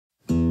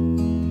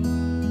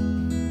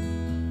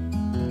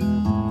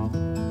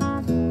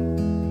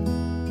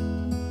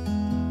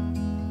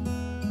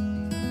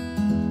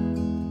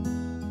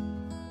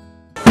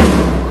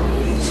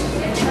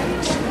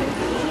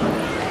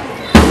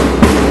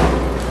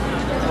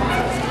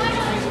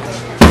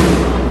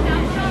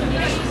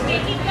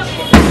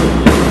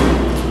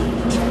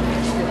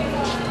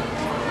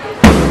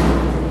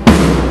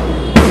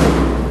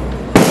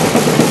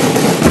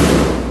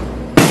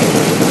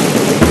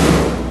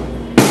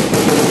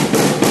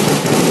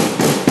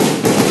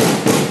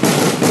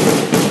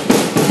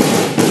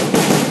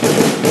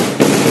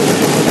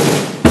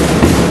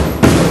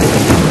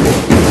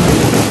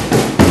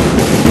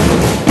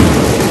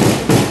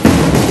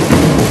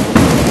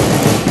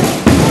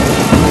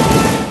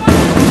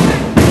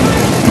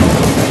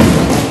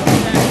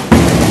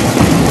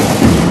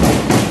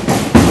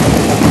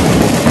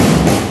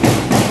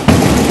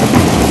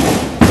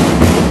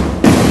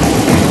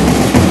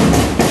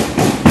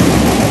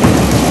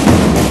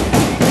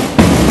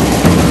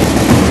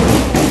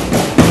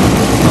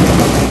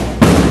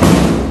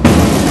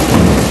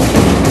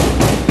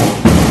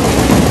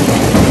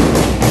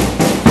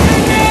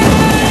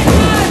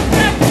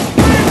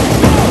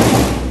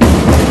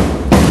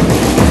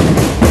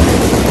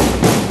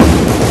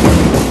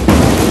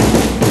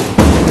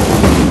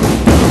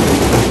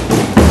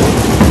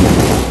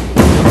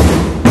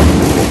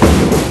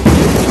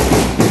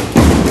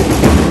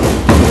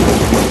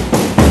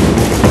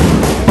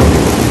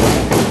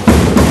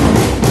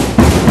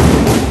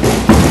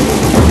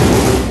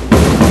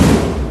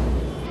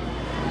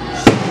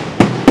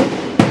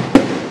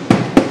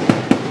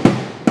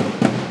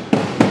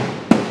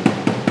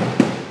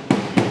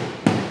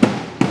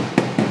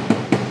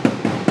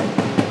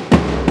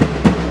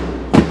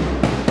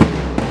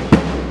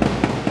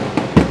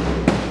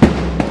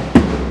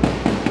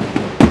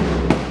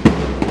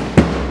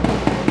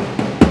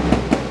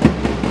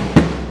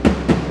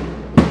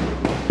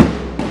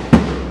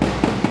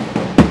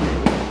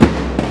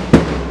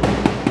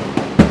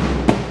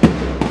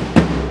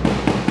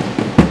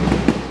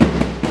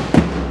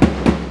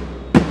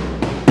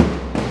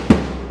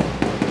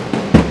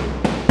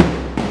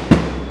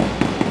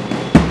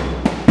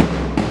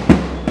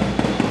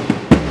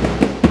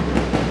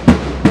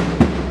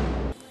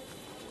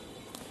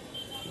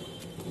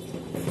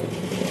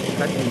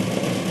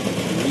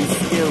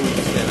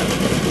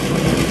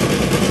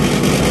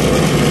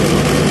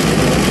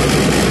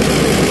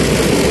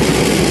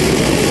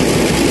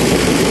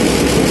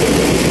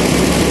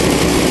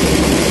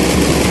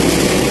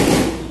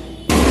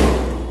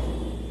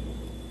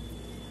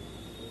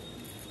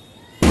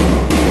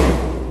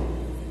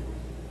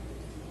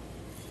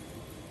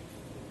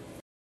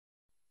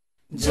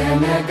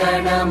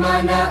गण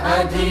मन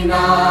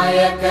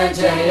अधिनायक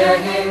जय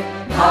हे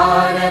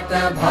भारत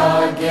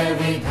भाग्य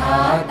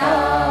विधाता।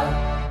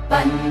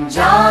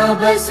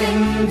 पंजाब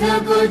सिंध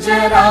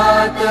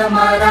गुजरात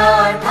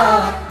मराठा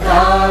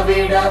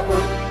द्राविड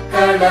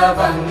उत्कल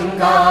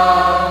वंगा।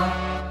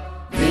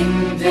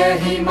 विंध्य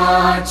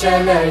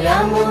हिमाचल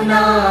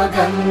यमुना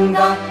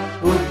गंगा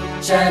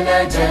उच्चल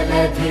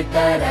जलधि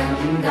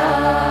तरंगा।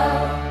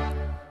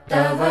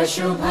 तव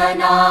शुभ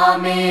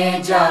नामे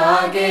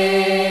जागे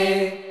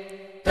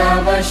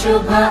तव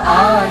शुभ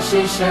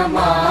आशीष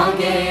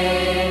मागे।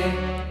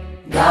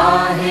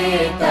 गाहे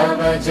तव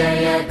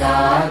जय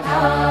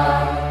गाथा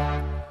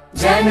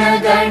जन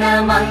गण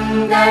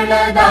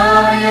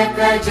मंगलदायक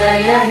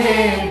जय हे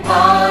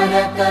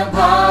भारत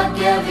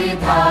भाग्य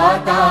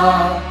विधाता।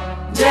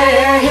 जय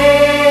हे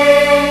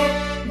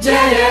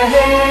जय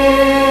हे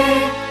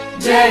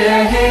जय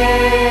हे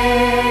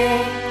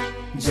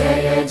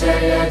जय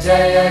जय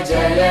जय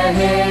जय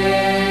हे।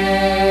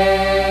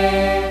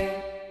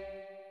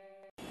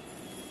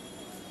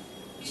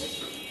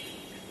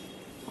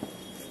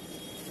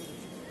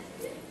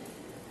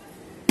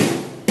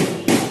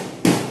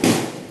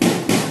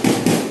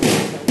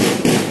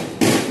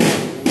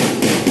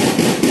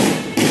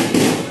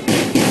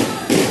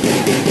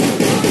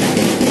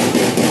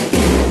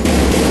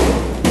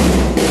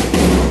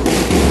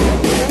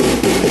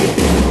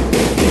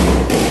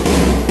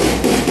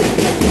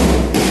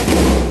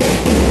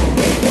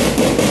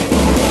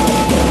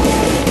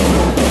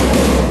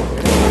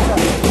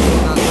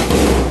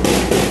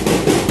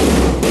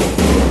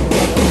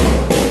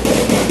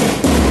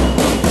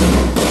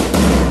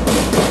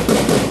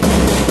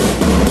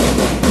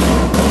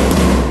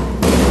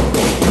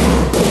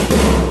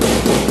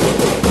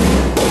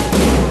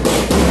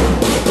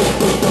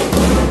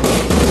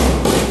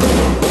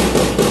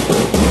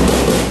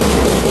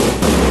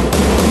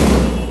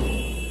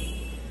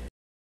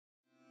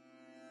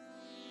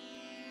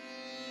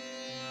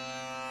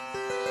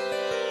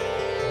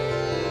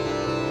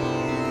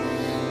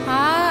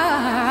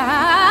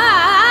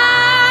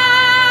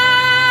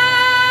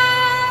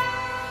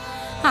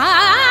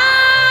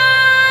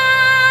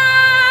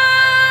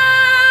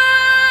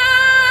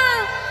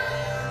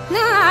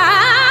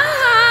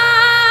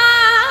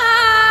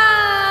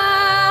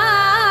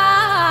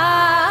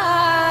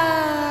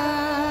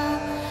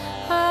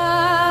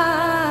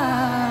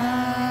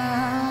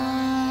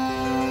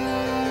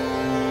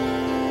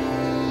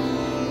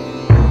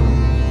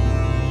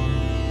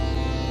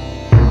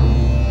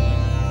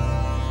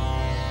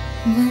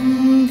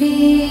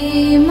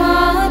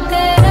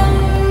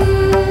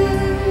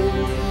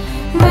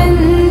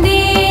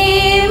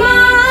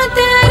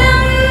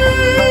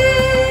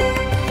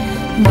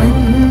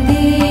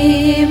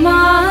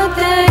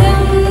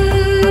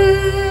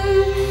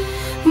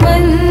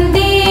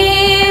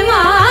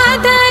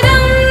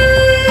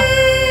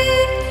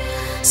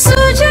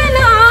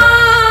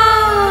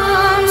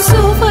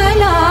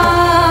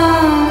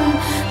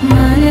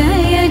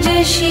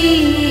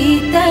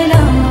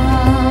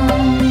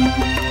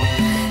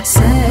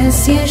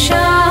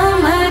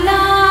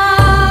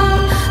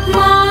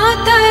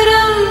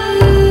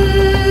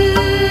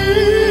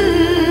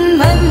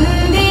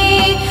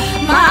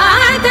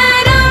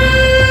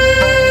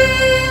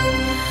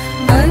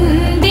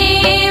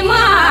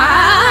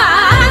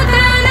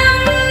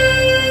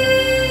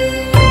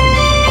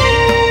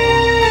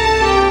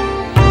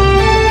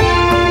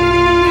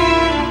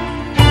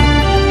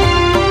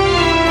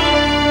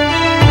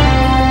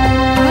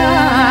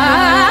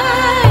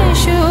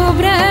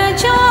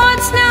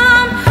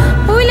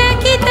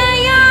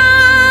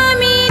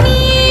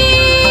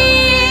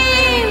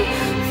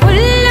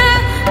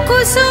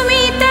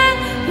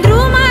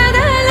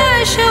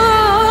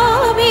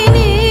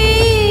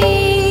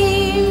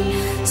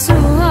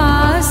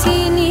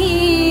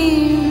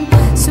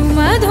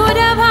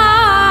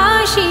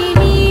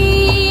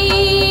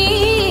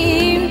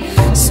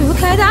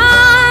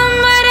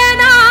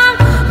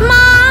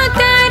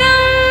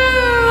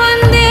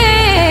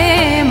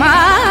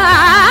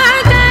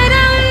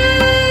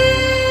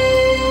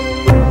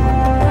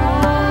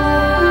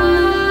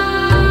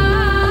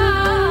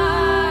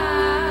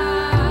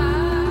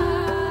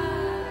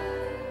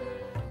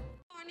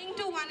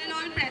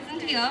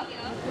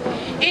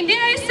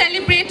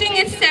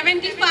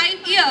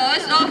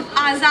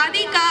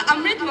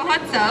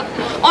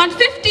 On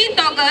 15th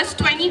August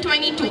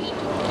 2022,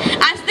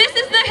 as this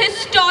is the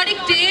historic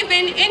day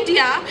when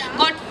India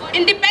got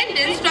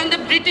independence from the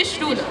British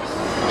rulers.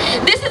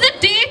 This is a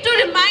day to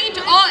remind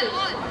all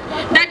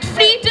that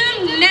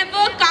freedom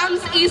never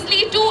comes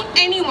easily to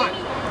anyone.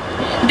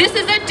 This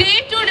is a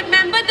day to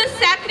remember the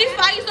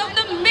sacrifice of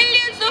the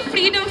millions of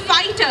freedom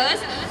fighters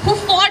who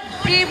fought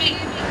bravely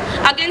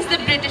against the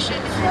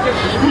Britishers,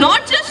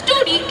 not just to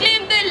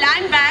reclaim their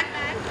land back,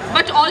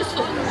 but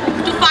also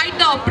to fight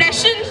the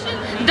oppression,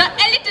 the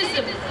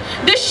elitism,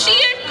 the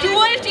sheer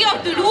cruelty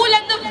of the rule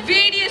and the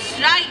various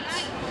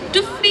rights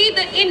to free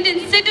the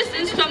Indian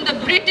citizens from the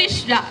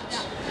British Raj.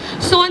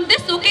 So on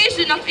this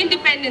occasion of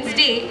Independence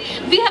Day,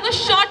 we have a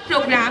short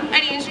program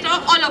arranged for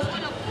all of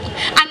you.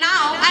 And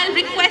now I'll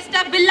request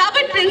our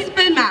beloved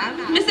principal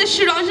ma'am, Mrs.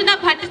 Shiranjana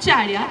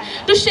Bhattacharya,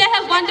 to share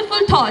her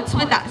wonderful thoughts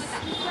with us.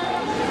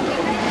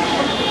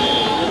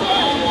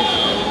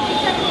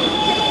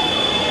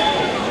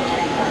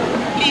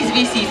 Please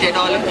be seated,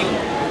 all of you.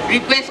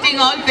 Requesting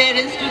all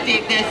parents to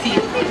take their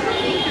seats.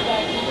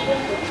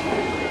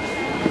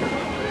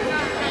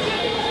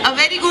 A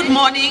very good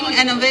morning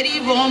and a very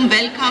warm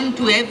welcome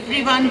to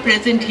everyone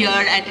present here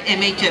at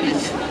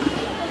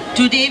MHMS.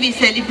 Today we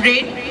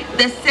celebrate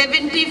the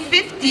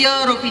 75th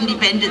year of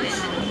independence.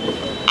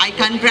 I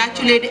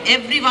congratulate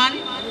everyone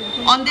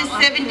on this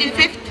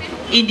 75th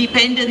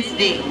Independence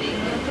Day.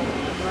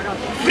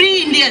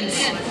 Free Indians,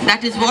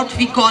 that is what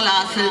we call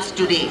ourselves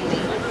today.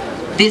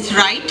 This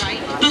right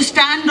to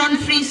stand on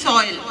free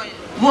soil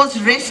was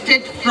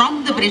wrested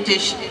from the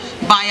British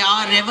by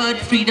our revered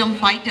freedom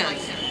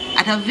fighters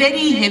at a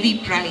very heavy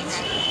price.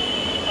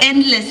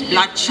 Endless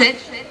bloodshed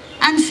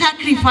and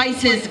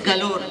sacrifices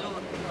galore.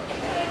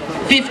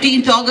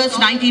 15th August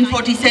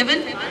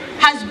 1947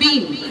 has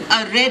been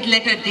a red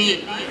letter day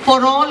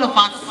for all of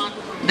us,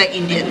 the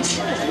Indians.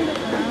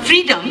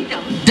 Freedom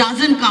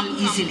doesn't come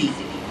easily.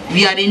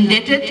 We are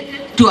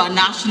indebted to our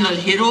national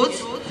heroes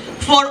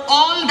for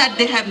all that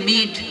they have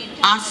made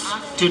us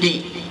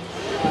today.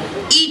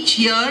 Each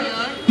year,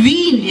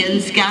 we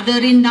Indians gather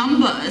in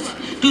numbers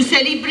to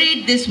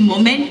celebrate this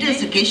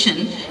momentous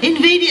occasion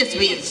in various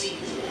ways.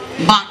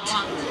 But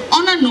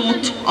on a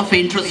note of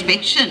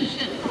introspection,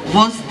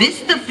 was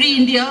this the free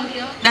India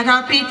that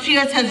our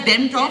patriots has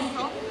dreamt of?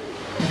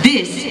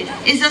 This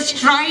is a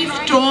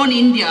strife-torn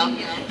India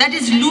that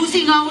is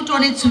losing out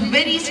on its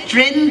very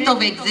strength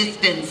of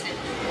existence,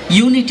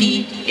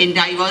 unity in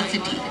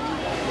diversity.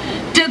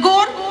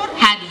 Tagore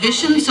had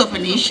visions of a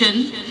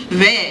nation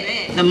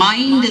where the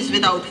mind is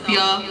without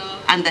fear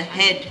and the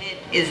head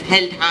is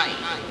held high.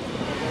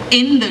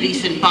 In the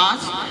recent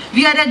past,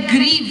 we are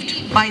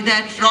aggrieved by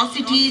the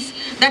atrocities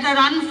that are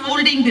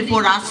unfolding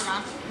before us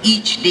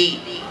each day.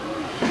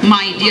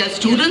 My dear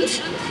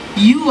students,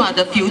 you are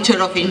the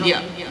future of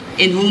India,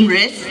 in whom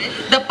rests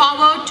the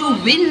power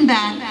to win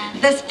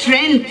back the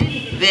strength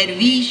where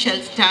we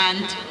shall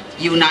stand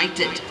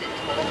united.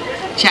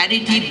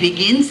 Charity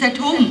begins at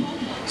home,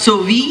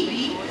 so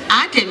we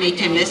at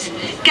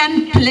MHMS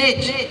can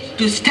pledge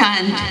to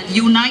stand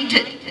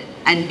united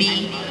and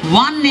be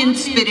one in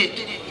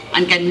spirit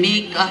and can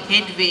make a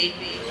headway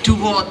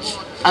towards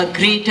a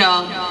greater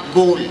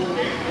goal.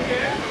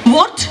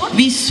 What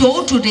we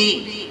sow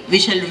today, we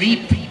shall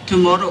reap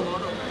tomorrow.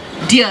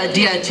 Dear,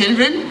 dear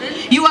children,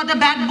 you are the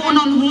backbone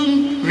on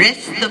whom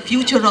rests the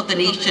future of the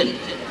nation.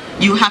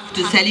 You have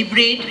to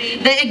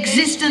celebrate the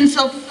existence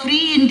of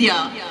free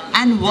India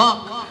and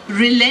work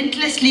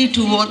relentlessly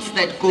towards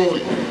that goal.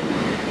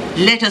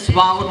 Let us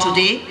vow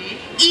today,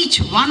 each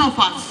one of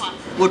us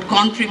would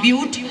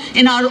contribute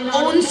in our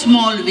own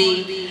small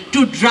way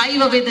to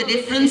drive away the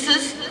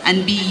differences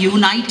and be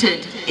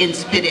united in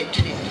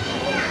spirit.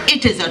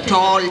 It is a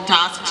tall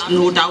task,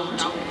 no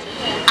doubt.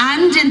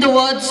 And in the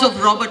words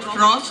of Robert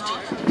Frost,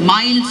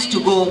 miles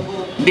to go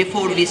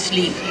before we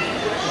sleep.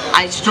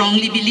 I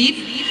strongly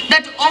believe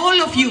that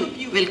all of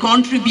you will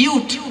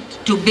contribute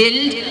to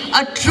build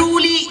a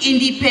truly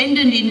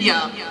independent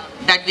India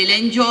that will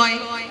enjoy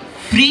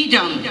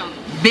freedom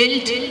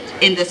built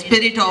in the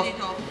spirit of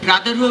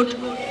brotherhood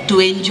to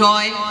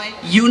enjoy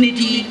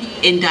unity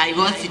in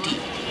diversity.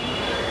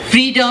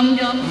 Freedom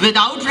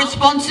without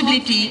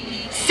responsibility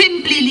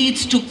simply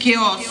leads to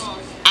chaos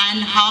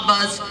and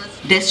harbors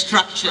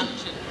destruction.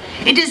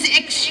 It is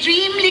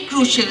extremely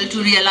crucial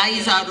to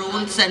realize our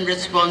roles and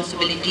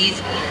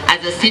responsibilities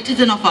as a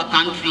citizen of our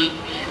country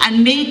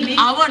and make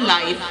our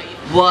life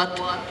worth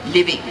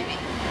living.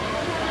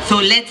 So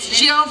let's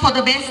cheer for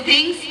the best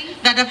things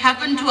that have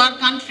happened to our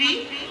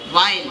country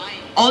while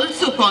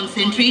also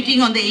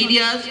concentrating on the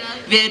areas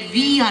where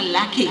we are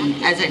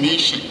lacking as a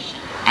nation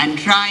and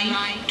try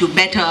to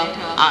better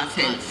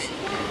ourselves.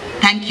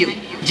 Thank you.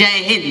 Jai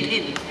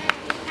Hind.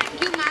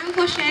 Thank you, ma'am,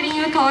 for sharing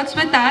your thoughts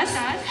with us.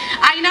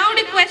 I now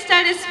request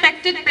our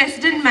respected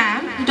President,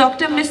 ma'am,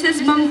 Dr.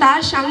 Mrs.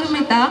 Mamta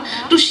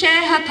Shangamita, to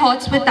share her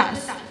thoughts with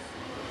us.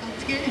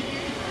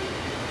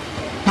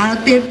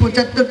 ভারতের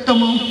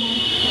 ৭৫তম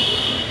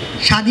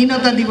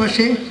স্বাধীনতা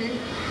দিবসে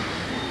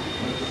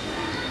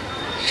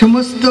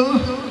সমস্ত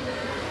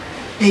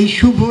এই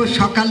শুভ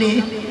সকালে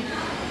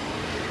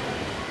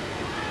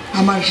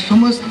আমার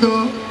সমস্ত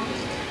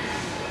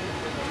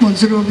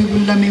মনসুর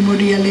হবিবুল্লাহ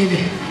মেমোরিয়ালের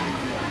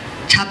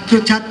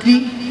ছাত্রছাত্রী,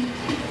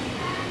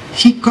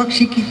 শিক্ষক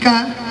শিক্ষিকা,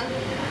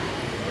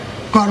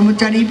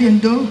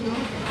 কর্মচারীবৃন্দ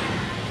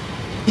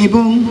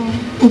এবং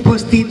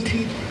উপস্থিত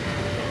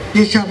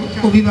যেসব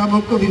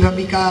অভিভাবক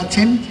অভিভাবিকা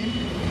আছেন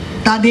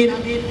তাদের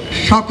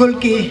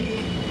সকলকে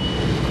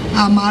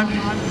আমার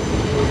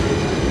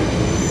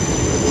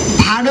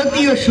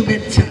ভারতীয়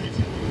শুভেচ্ছা।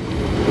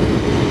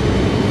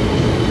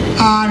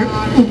 আর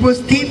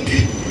উপস্থিত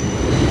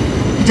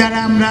যারা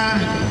আমরা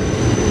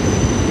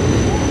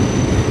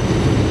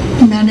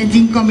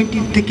ম্যানেজিং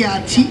কমিটির থেকে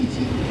আছি,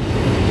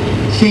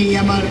 সেই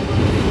আমার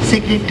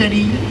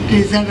সেক্রেটারি,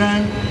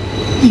 ট্রেজারার,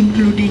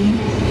 ইনক্লুডিং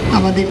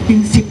আমাদের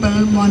প্রিন্সিপাল,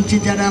 মঞ্চে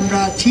যারা আমরা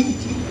আছি,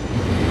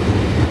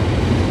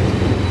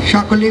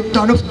 সকলের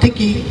তরফ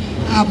থেকে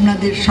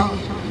আপনাদের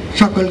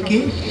সকলকে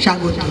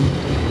স্বাগত।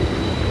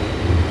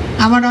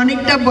 আমার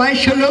অনেকটা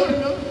বয়স হলো,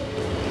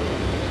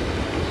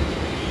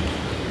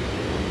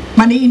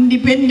 মানে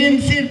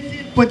ইন্ডিপেন্ডেন্সের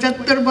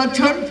 75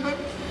 বছর,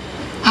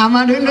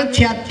 আমার হলো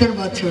 76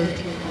 বছর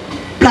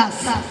প্লাস।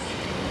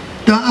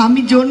 তো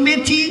আমি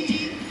জন্মেছি,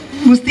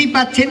 বুঝতেই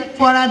পারছেন,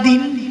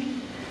 পরাধীন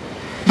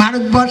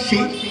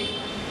ভারতবর্ষে,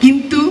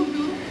 কিন্তু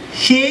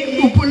সে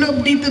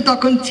উপলব্ধি তো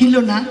তখন ছিল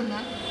না।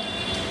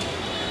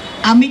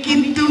 আমি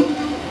কিন্তু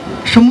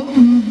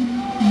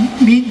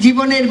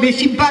জীবনের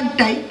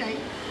বেশিরভাগটাই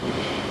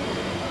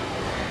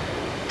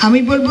আমি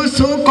বলবো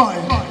সো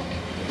কল্ড,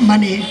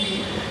 মানে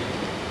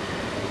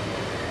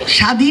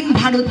স্বাধীন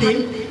ভারতে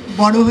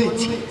বড়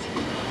হয়েছি।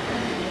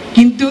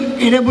 কিন্তু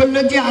এরা বলল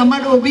যে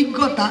আমার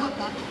অভিজ্ঞতা,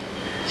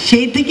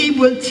 সেই থেকেই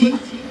বলছি,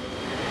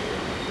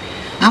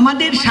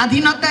 আমাদের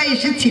স্বাধীনতা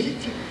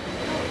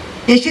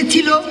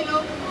এসেছিল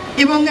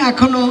এবং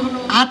এখনো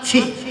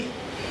আছে।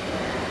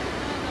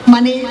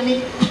 মানে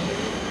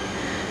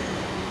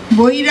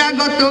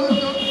বহিরাগত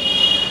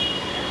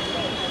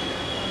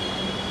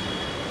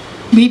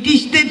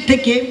ব্রিটিশদের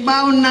থেকে বা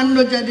অন্যান্য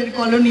যাদের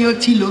কলোনিও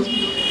ছিল,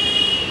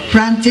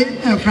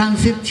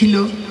 ফ্রান্সের ছিল,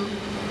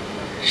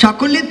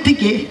 সকলের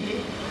থেকে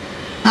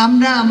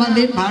আমরা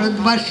আমাদের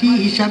ভারতবাসী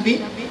হিসাবে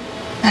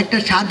একটা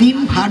স্বাধীন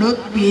ভারত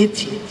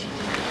পেয়েছি।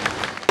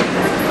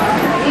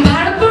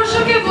 ভারতবর্ষ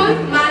কেবল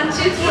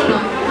মানচিত্র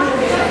নয়,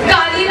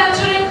 কালির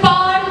আচরণে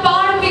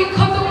বারবার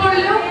বিক্ষত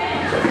করলেও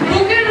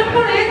বুকের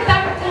উপরে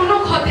তার কোনো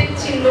ক্ষতের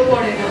চিহ্ন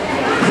পড়ে না।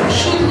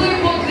 শুধুই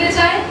বদলে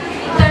যায়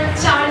তার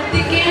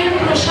চারদিকে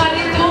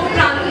প্রসারিত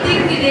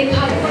প্রান্তিক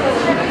রেখা।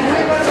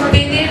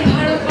 বেদের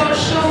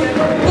ভারতবর্ষ,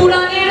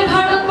 পুরাণের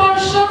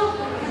ভারতবর্ষ,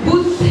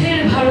 বুদ্ধের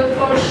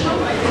ভারতবর্ষ,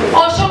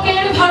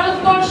 অশোকের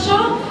ভারতবর্ষ,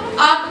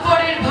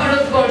 আকবরের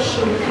ভারতবর্ষ,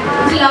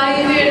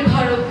 ক্লাইভের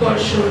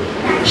ভারতবর্ষ,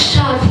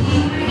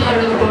 স্বাধীন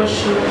ভারতবর্ষ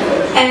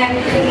এক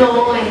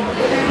নয়।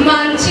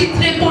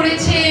 মানচিত্রে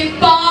পড়েছে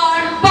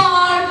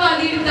বারবার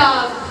কালির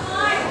দাগ।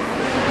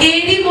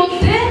 এরই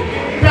মধ্যে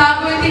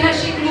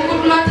প্রাগৈতিহাসিক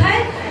মুকুট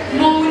মাথায়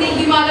মৌনী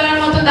হিমালয়ের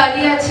মতো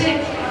দাঁড়িয়ে আছে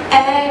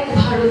এক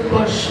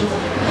ভারতবর্ষ।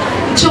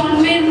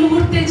 জন্মের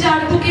মুহূর্তে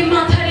যার বুকে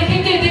মাথা রেখে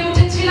কেঁদে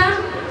উঠেছিলাম,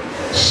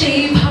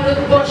 সেই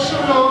ভারতবর্ষ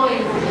নয়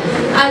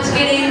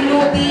আজকের এই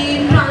নদীর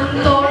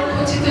প্রান্তর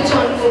খচিত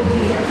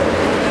জন্মভূমি।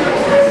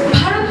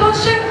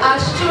 ভারতবর্ষের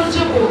আশ্চর্য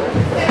বোধ,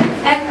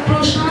 এক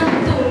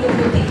প্রশান্ত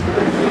অনুভূতি,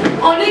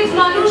 অনেক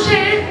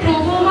মানুষের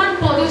প্রবহমান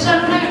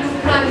পদচারণায়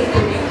অনুপ্রাণিত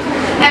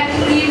এক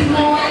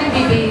নির্মল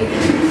বিবেক।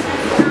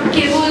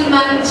 কেবল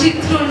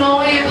মানচিত্র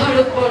নয়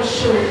ভারতবর্ষ,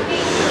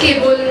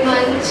 কেবল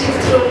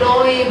মানচিত্র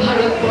নয়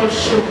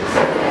ভারতবর্ষ,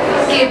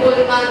 কেবল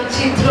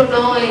মানচিত্র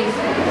নয়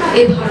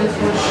এ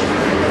Bharatvarsha.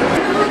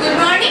 Good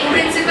morning,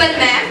 Principal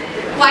Ma'am,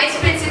 Vice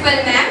Principal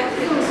Ma'am,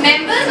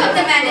 members of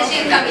the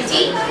Managing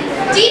Committee,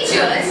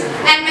 teachers,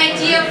 and my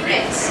dear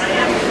friends.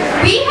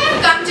 We have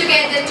come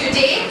together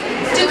today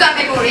to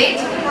commemorate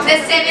the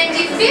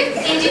 75th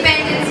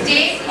Independence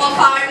Day of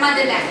our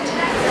motherland.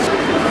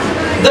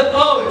 The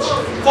urge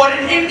for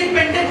an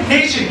independent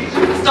nation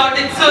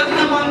started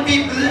surging among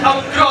people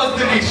across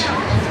the nation.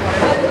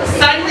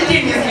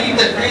 Simultaneously,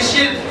 the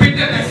racial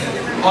bitterness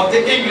of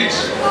the English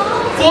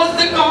forced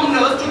the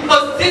commoners to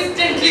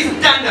persistently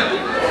stand up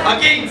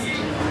against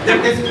the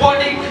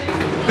despotic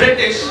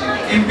British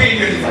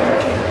imperialism.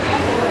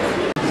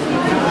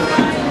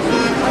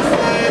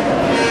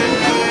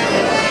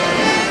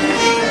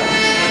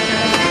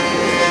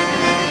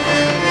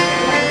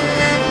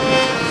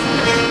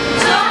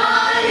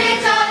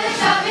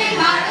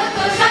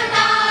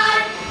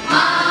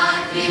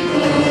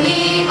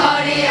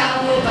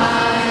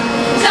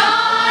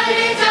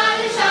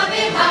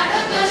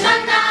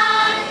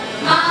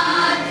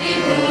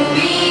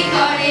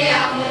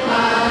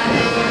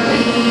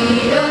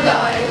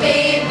 গর্বে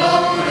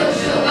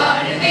পৌরুষ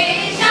গর্বে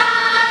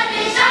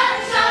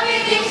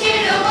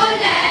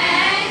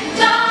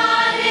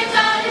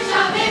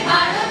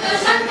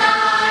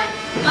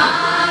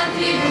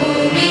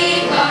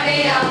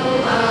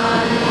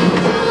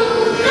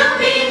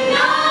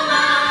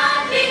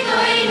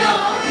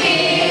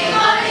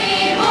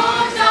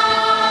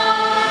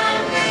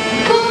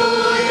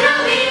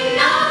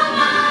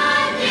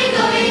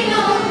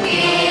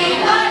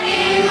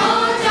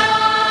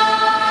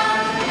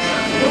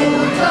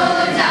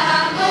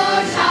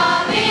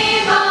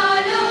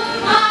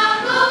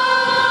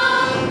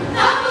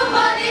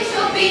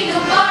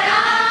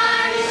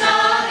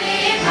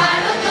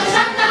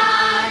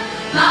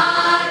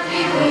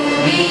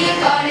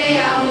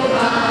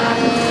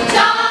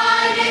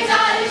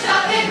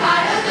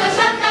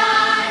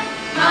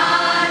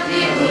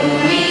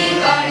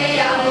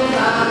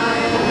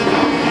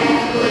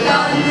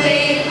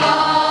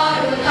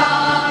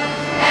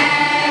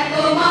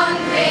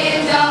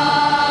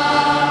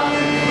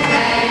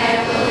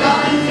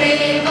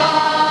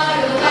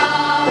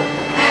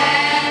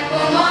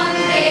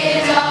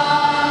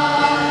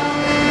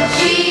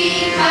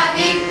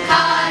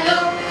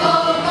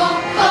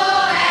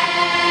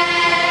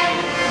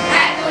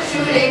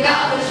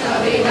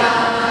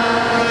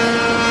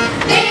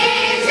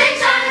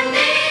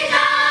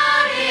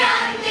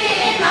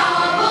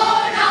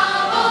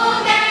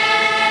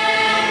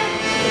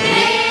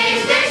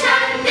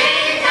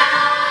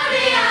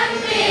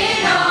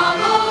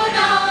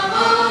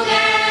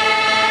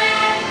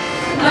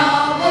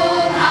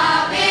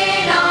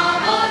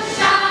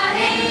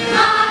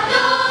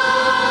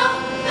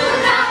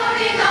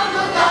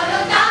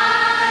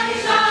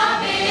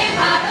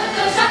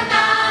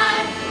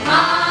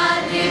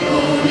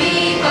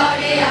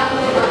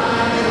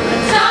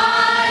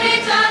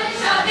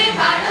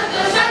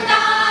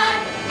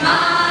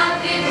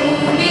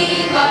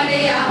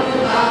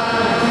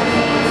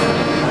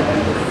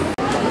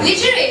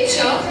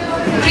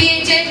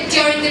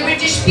the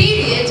British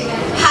period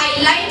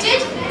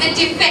highlighted the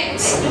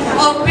defects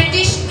of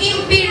British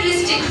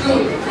imperialistic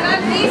rule.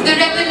 The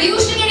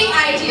revolutionary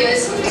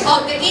ideas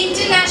of the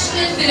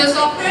international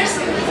philosophers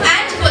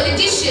and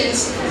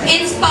politicians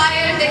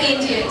inspired the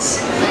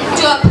Indians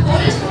to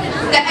uphold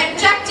the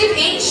attractive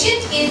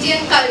ancient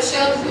Indian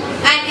culture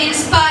and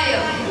inspire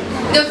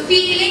the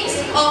feelings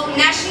of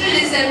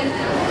nationalism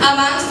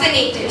amongst the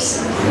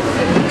natives.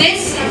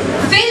 This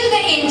filled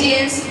the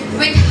Indians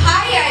with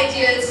high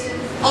ideals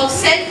of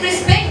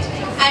self-respect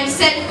and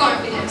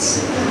self-confidence.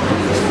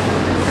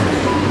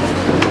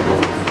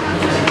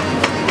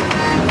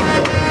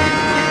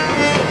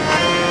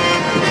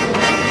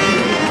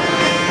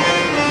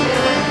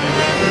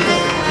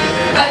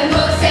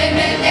 कदमों से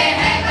मिलते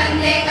हैं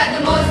कंधे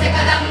कदमों से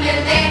कदम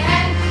मिलते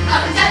हैं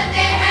हम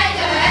चलते हैं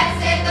जब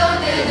ऐसे तो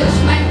दिल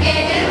दुश्मन के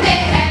हिलते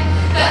हैं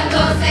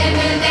कंधों से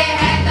मिलते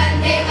हैं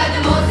कंधे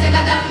कदमों से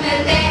कदम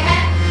मिलते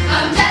हैं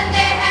हम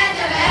चलते हैं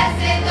जब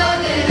ऐसे तो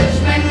दिल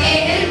दुश्मन के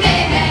हिलते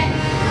हैं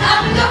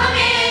अब तो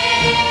हमें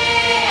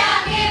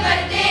आगे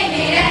बढ़ते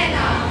ही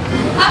रहना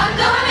अब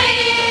तो हमें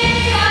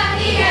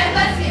आती है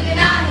बस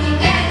इतना ही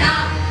कहना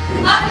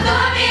अब तो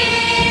हमें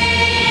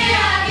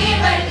आगे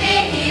बढ़ते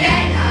ही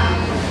रहना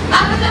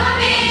अब तो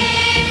हमें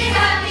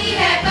आती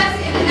है बस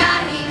इतना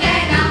ही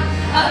कहना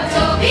अब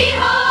जो भी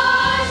हो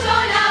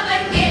शोला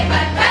बनके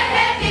पथ पर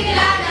है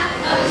पिघलाना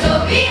अब जो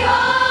भी हो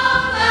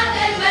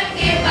बादल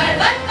बनके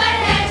पर्वत पर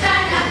है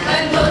जाना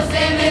कंधों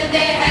से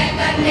मिलते हैं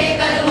कंधे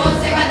कदमों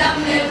से कदम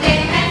मिलते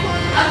हैं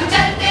हम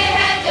चलते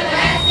हैं जब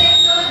ऐसे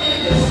तो दिल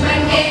दुश्मन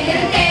के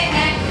हिलते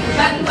हैं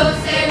कंधों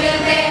से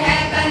मिलते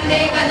हैं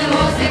कंधे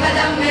कदमों से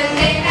कदम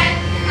मिलते हैं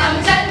हम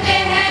चलते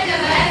हैं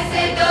जब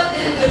ऐसे तो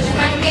दिल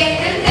दुश्मन के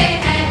हिलते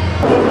हैं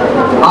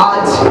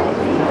আজ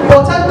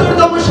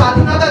 ৭৫তম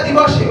স্বাধীনতা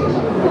দিবসে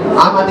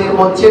আমাদের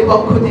মঞ্চের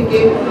পক্ষ থেকে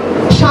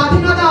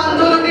স্বাধীনতা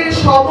আন্দোলনের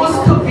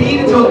সমস্ত বীর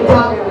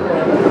যোদ্ধা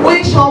ওই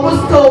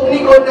সমস্ত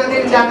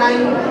অগ্নিকন্যাদের জানাই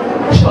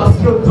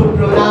সশ্রদ্ধ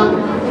প্রণাম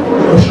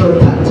ও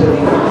শ্রদ্ধাঞ্জলি।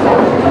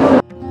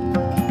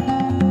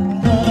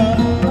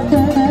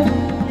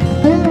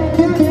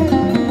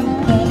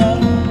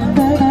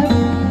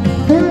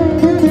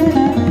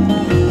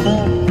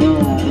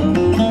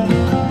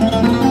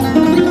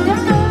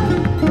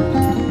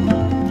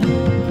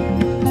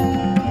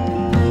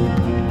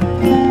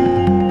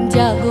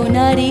 জাগো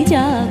নারী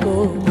জাগো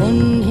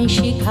বন্যে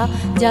শিখা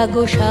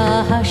জাগো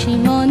সাহসী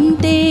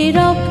মন্তে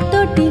রক্ত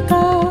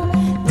টিকা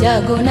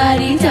জাগো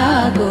নারী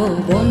জাগো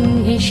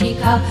বন্যে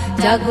শিখা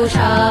জাগো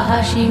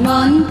সাহসী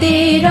মন্তে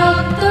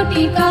রক্ত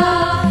টিকা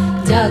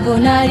জাগো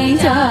নারী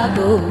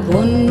জাগো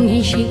বন্যে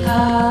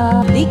শিখা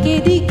দিকে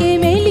দিকে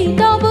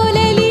মেলিত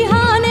বলে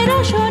লিহান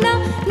রসনা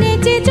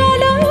নেচে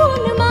চলো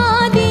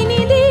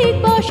উন্মাদিনী দিক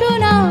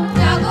বসনা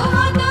জাগো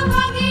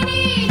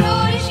হতভাগিনী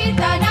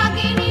ধর্ষিতা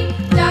নাগিনী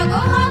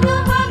জাগো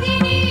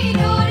হতভাগিনী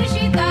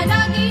ধর্ষিতা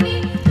নাগিনী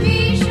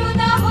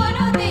বিশুদাহন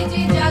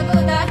তেজে জাগো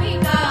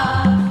দাহিকা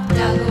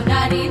জাগো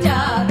নারী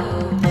জাগো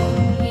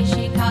বন্যে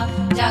শিখা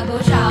জাগো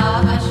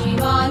সাহসী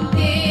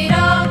মন্তে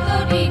রক্ত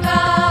টিকা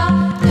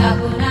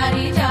জাগো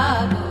নারী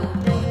জাগো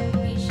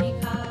বন্যে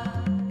শিখা।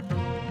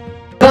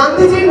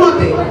 গান্ধীজির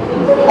মতে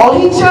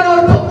অহিংসার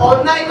অর্থ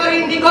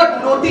অন্যায়কারীর নিকট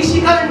নতি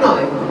স্বীকার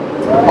নয়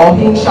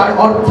অহিংসার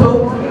অর্থ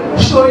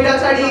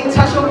স্বৈরাচারী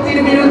ইচ্ছা শক্তির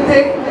বিরুদ্ধে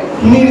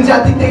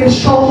নির্যাতিতের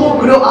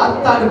সমগ্র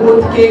আত্মার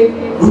বোধকে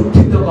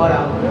উত্থিত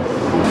করা।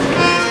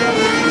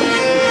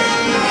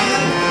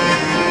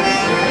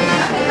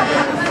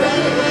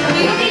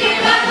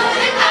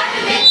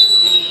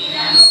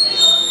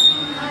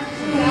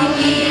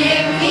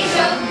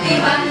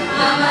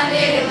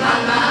 আমাদের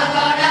ভাঙা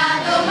গড়া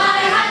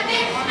তোমার হাতে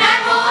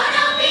এমন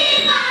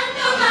অভিমান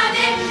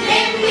তোমাদের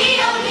এমনি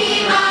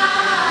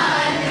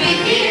অভিমান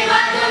পৃথিবীর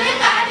বাঁধনে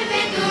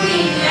কাটবে তুমি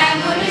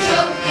এমন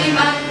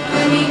শক্তিমান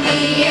তুমি কি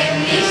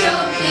এমনি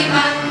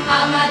শক্তিমান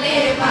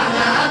আমাদের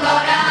ভাঙা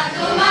গড়া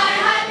তোমার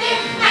হাতে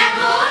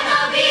এমন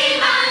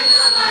অভিমান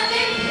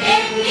তোমাদের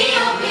এমনি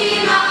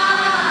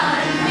অভিমান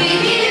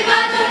পৃথিবীর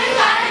বাঁধনে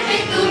কাটবে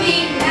তুমি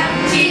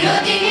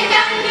চিরদিন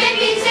টানবে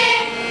পিছে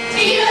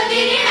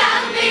চিরদিন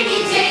রাখবে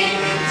নিচে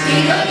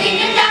চিরদিন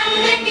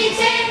টানবে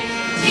পিছে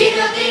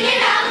চিরদিন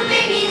রাখবে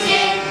নিচে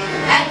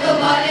এত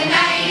বলে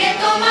নাই রে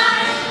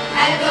তোমার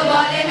এত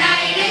বলে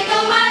নাই রে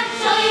তোমার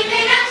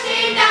সইবে না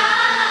সেটা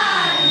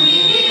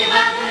বিধির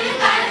বাঁধনে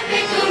কাটবে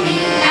তুমি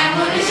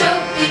এমন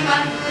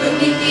শক্তিমান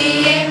তুমি কি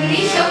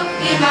এমনি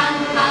শক্তিমান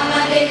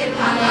আমাদের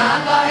ভাঙা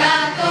গড়া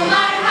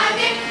তোমার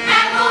হাতে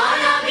এমন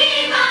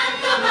অভিমান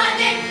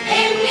তোমাদের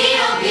এমনি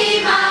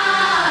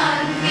অভিমান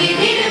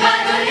বিধির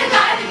বাঁধনে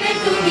কাটবে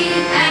তুমি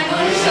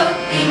এমন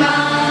শক্তিমান।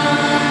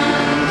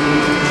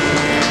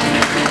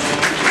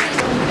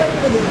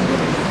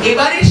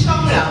 এবারের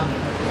সংগ্রাম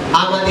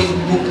আমাদের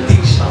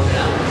মুক্তির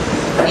সংগ্রাম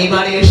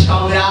এবারের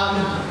সংগ্রাম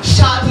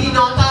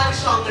স্বাধীনতার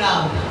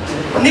সংগ্রাম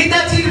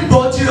নেতাজির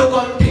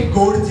বজ্রকণ্ঠে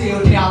গর্জে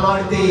ওঠে আমার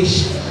দেশ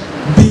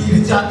বীর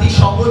জাতি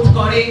শপথ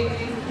করে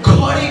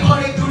ঘরে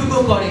ঘরে দুর্গ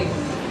করে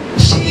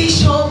সেই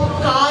সব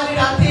কাল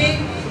রাতে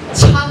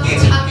ঝাঁকে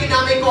ঝাঁকে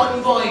নামে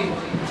কনভয়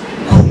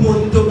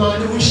ঘুমন্ত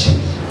মানুষ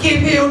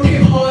জেগে ওঠে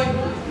ভয়,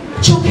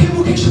 চোখে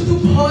মুখে শুধু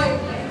ভয়,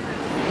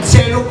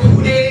 যেন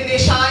খুনের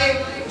নেশায়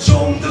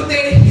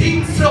জমদূতের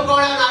হিংস্র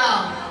করা নাড়া,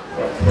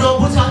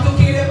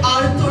 নবজাতকের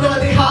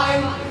আর্তনাদে হায়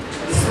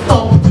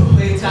স্তব্ধ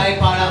হয়ে যায়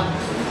পাড়া।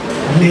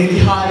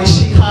 লেলিহান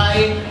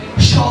শিখায়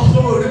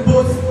শহর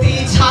বস্তি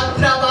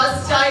ছাত্রাবাস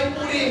যায়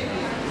পুড়ে,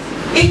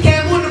 এ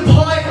কেমন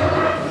ভয়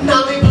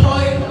নামে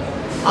ভয়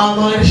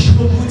আমার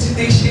সবুজ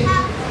দেশে।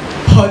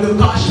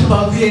 হলোকাস্ট বা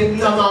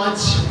ভিয়েতনাম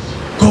আজ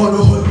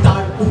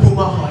গণহত্যার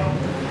উপমা হয়।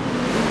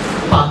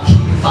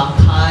 পাখির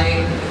পাখায়,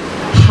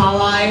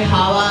 হাওয়ায়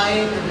হাওয়ায়,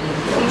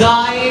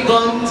 গায়ে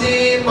গঞ্জে,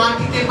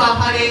 মাটিতে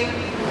পাহাড়ে,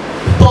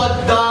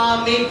 পদ্মা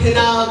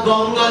মেঘনা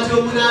গঙ্গা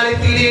যমুনার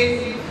তীরে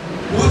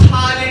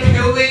উথাল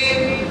ঢেউয়ে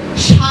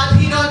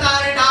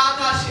স্বাধীনতার ডাক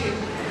আসে।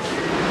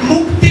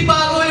 মুক্তি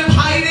পাগল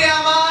ভাইরে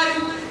আমার,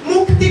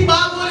 মুক্তি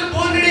পাগল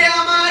বোনরে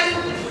আমার,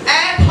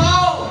 এক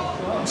হও,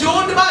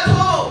 জোট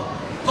বাঁধো,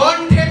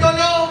 কণ্ঠে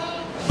তোলো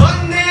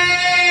বন্দে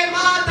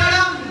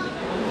মাতরম।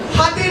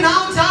 হাতে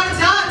নাও যার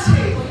যা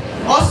আছে,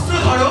 অস্ত্র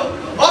ধরো,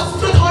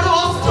 অস্ত্র ধরো,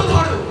 অস্ত্র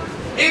ধরো,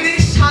 এদের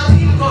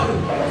স্বাধীন করো।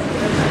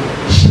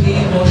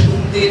 সেই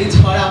বসন্তের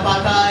ঝরা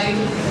পাতায়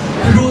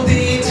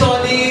রোদে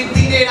চলে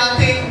দিনে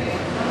রাতে,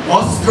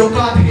 অস্ত্র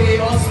কাঁধে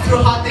অস্ত্র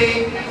হাতে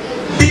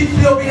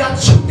বিপ্লবীরা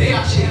ছুটে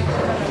আসে।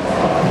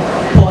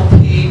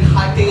 পথে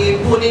ঘাটে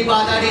বনে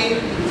বাজারে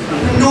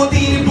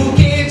নদীর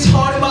বুকে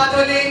ঝড়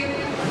বাদলে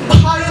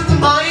ভারত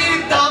মায়ের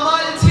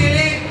দামাল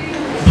ছেলে,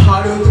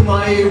 ভারত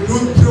মায়ের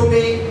রুদ্র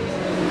মেয়ে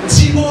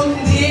জীবন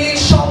দিয়ে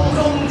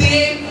সংগ্রাম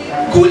দিয়ে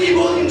গুলি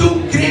বন্দুক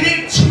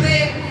গ্রেনেড ছুঁড়ে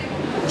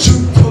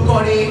যুদ্ধ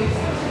করে,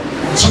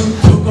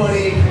 যুদ্ধ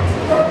করে,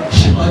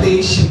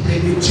 স্বদেশ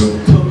প্রেমে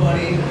যুদ্ধ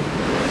করে।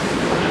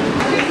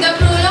 The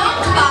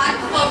prolonged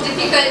path of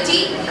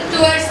difficulty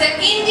towards the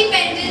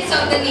independence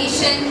of the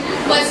nation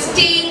was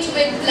stained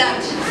with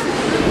blood.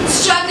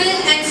 Struggle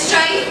and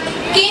strife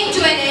came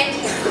to an end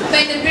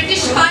when the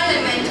British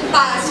Parliament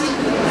passed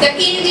the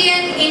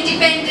Indian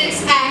Independence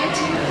Act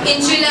in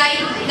July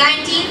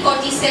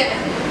 1947.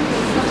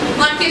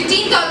 On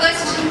 15th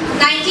August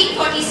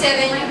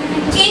 1947,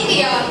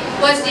 India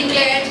was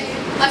declared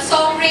a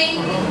sovereign,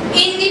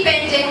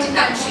 independent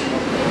country.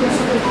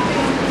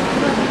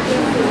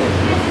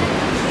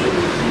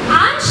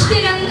 आज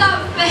तिरंगा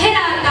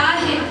फहराता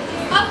है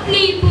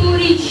अपनी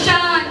पूरी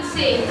शान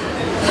से,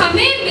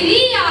 हमें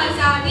मिली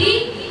आजादी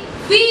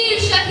वीर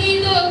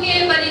शहीदों के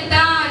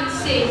बलिदान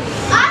से।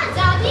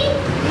 आजादी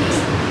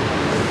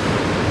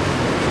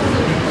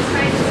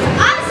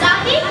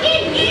आजादी के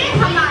लिए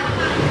हमारी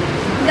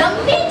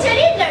लंबी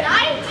चली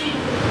लड़ाई थी।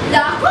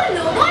 लाखों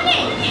लोगों ने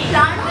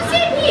प्राणों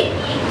से भी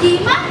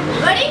कीमत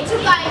बड़ी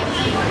चुकाई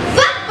थी।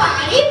 वह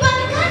पानी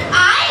बनकर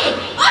आए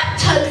और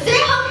छल से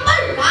हम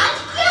पर राज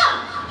किया,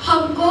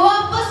 हमको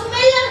आपस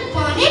में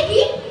लड़वाने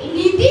की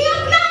नीति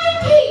अपनाई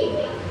थी।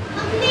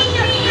 अपनी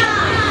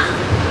स्वाभिमान से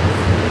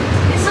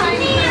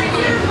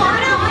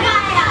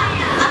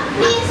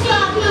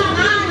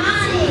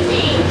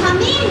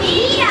हमें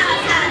मिली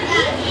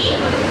आजादी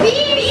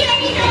वीर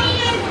शहीदों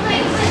के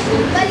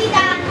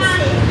बलिदान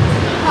से।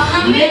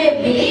 हमें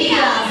मिली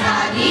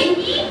आजादी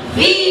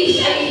वीर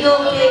शहीदों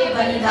के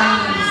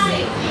बलिदान से।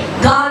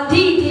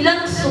 गांधी,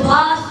 तिलक,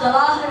 सुभाष,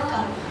 जवाहर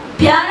का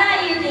प्यारा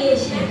ये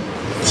देश है,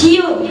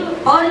 जियो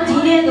और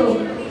जीने दो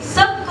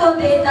सबको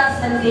देता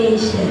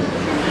संदेश है।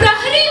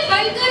 प्रहरी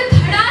बनकर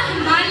खड़ा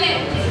हिमालय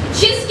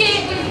जिसके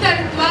उत्तर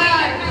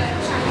द्वार पर,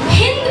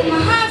 हिंद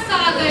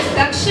महासागर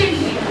दक्षिण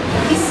में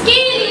इसके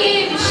लिए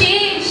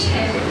विशेष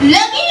है।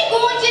 लगी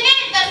गूंजने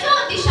दसों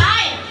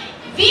दिशाएं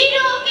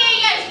वीरों के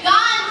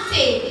यशगान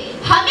से,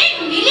 हमें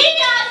मिली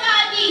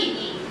आजादी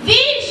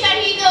वीर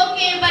शहीदों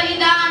के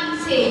बलिदान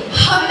से।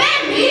 हमें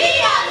मिली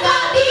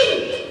आजादी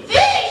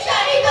वीर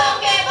शहीदों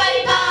के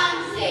बलिदान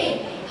से।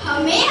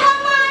 हमें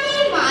हमारी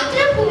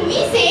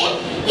मातृभूमि से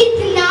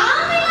इतना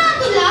मिला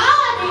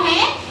दुलार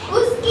है,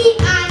 उसकी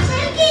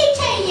आंचल की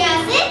छैया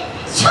से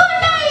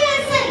छोटा यह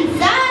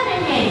संसार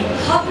है।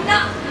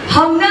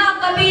 हम ना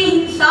कभी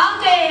हिंसा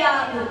के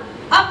आगे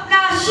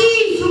अपना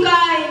शीश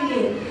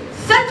झुकाएंगे।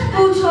 सच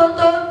पूछो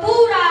तो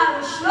पूरा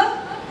विश्व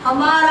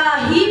हमारा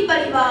ही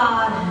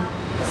परिवार है।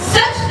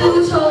 सच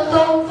पूछो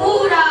तो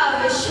पूरा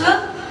विश्व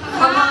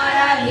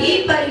हमारा ही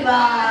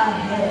परिवार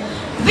है।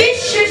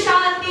 विश्व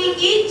शांति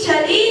की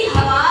चली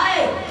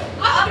हवाएं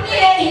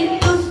अपने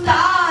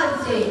हिंदुस्तान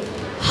से,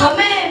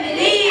 हमें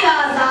मिली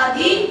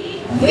आजादी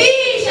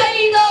वीर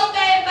शहीदों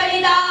के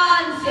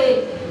बलिदान से।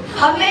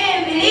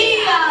 हमें मिली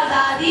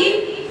आजादी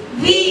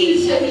वीर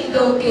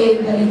शहीदों के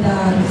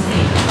बलिदान से।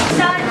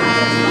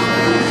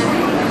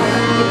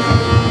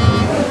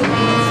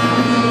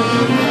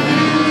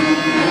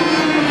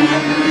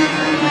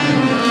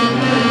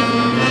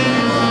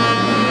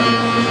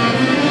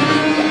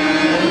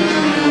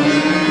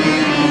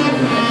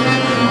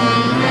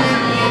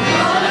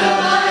 बोलो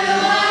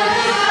बोलो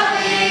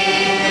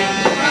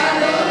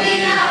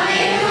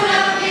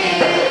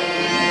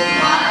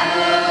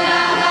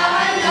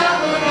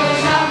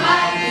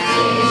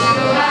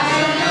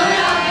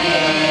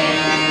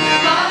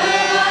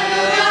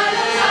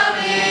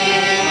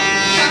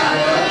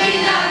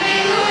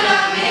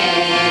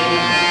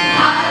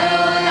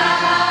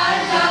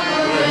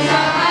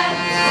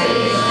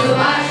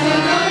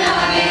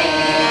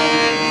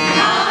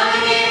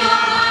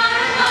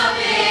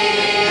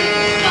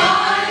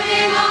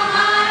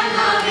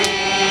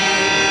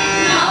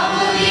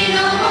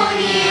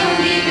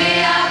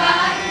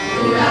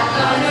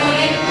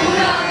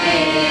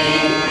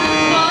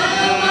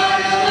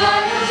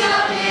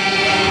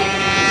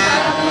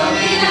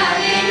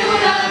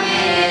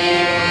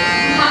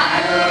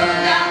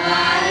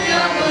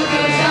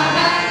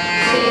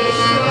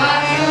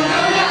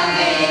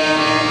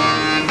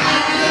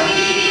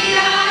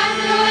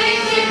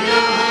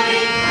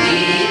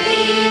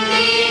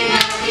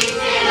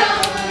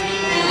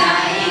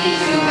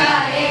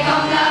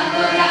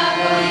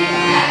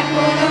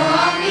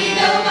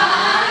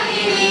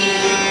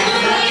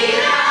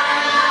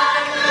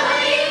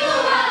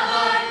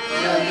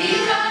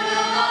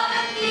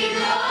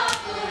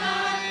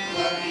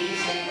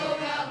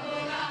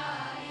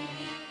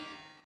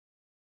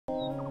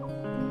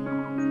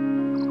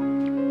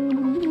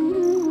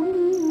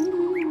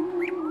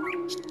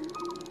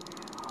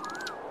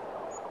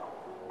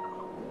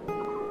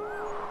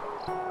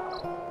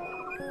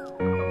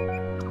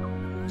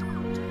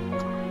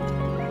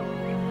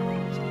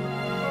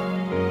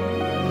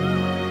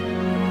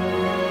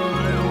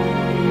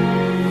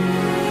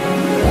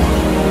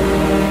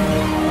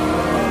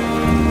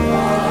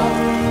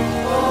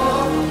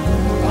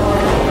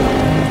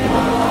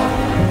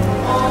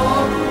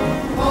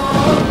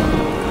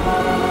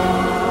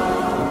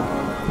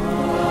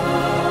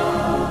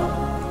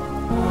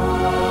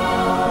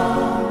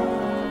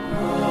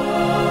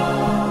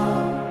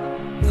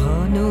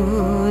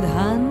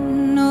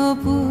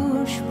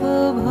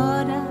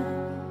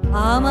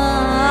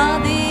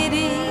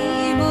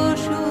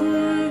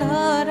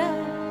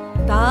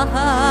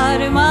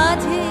তাহার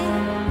মাঝে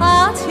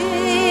আছে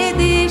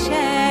দেশ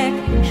এক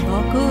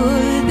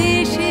সকল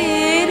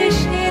দেশের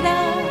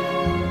সেরা,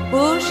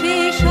 ও সে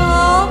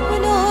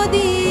স্বপ্ন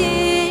দিয়ে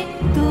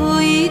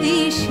তৈরি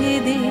সে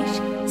দেশ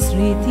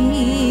স্মৃতি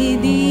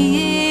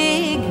দিয়ে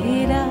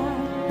ঘেরা।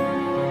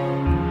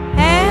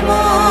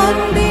 এমন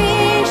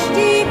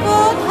দেশটি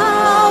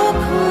কোথাও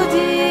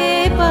খুঁজে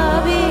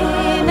পাবে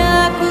না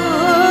কো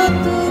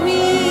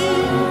তুমি,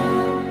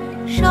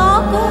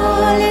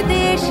 সকল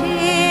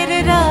দেশের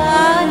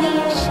রানী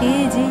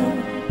সেজে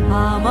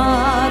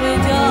আমার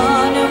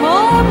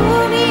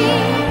জন্মভূমি,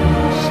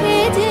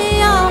 সেজে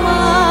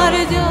আমার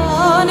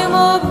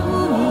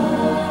জন্মভূমি,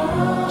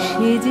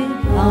 সেজে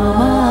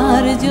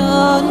আমার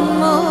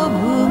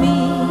জন্মভূমি।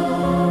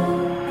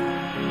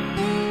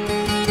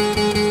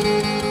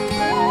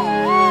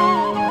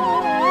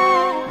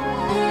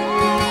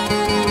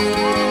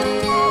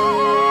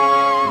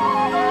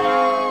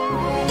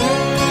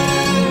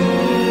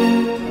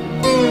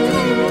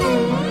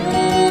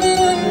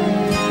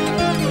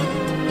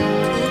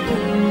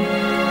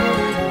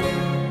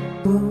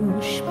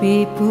 পুষ্পে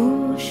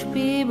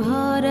পুষ্পে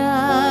ভরা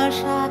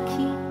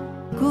সাখী,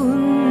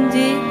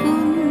 কুঞ্জে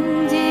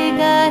কুঞ্জে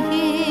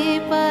গাহে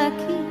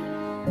পাখি,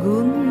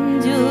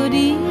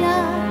 গুঞ্জরিয়া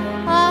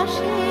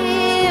আসে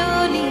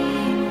অলি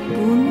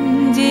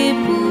পুঞ্জে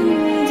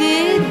পুঞ্জে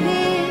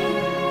ধে,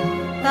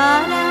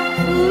 তারা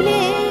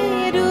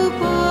ফুলের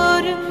উপর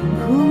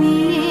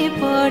ঘুমিয়ে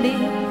পড়ে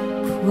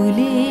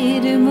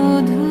ফুলের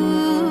মধু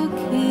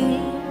খেয়ে।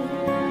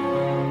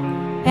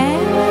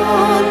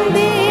 এমন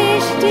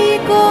দেশটি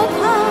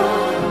কোথাও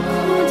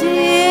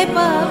খুঁজে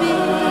পাবে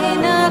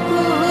না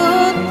কো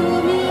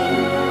তুমি,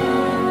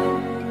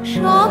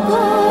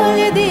 সকল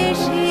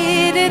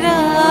দেশের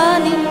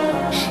রানী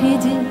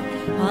সেজে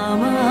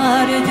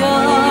আমার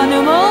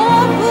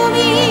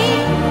জন্মভূমি,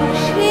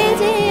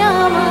 সেজে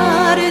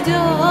আমার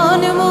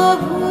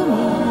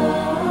জন্মভূমি,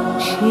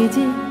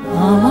 সেজে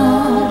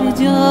আমার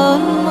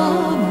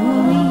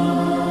জন্মভূমি।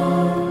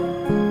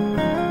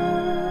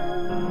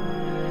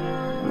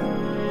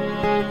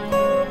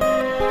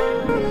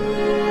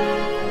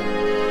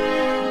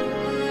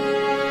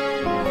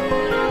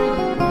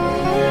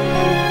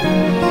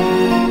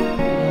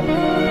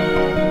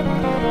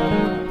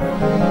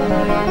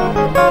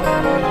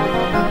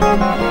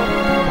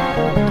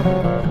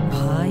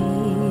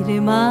 ভাইয়ের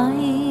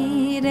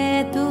মায়ের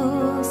এত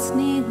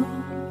স্নেহ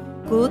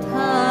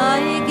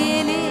কোথায়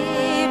গেলে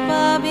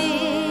পাবে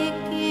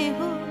কেহ,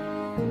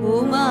 ও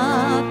মা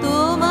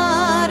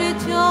তোমার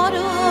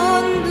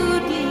চরণ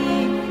দুটি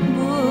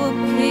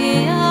বক্ষে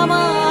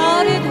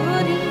আমার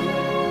ধরি,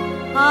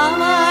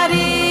 আমার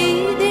এই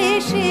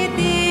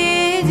দেশেতে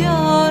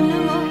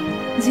জন্ম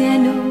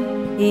যেন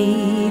এই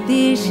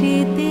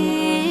দেশেতে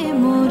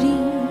মরি।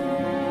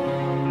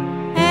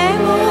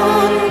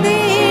 এমন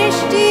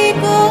দেশটি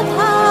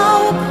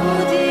কোথাও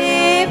খুঁজে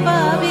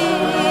পাবে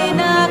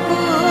না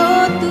কো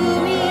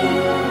তুমি,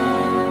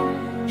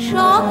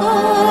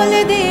 সকল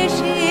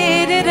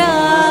দেশের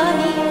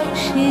রানী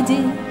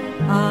সেজে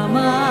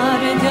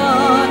আমার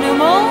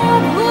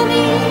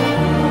জন্মভূমি,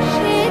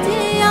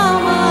 সেজে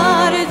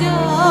আমার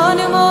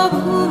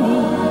জন্মভূমি,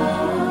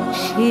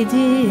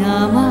 সেজে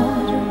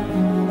আমার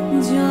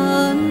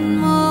জন্ম।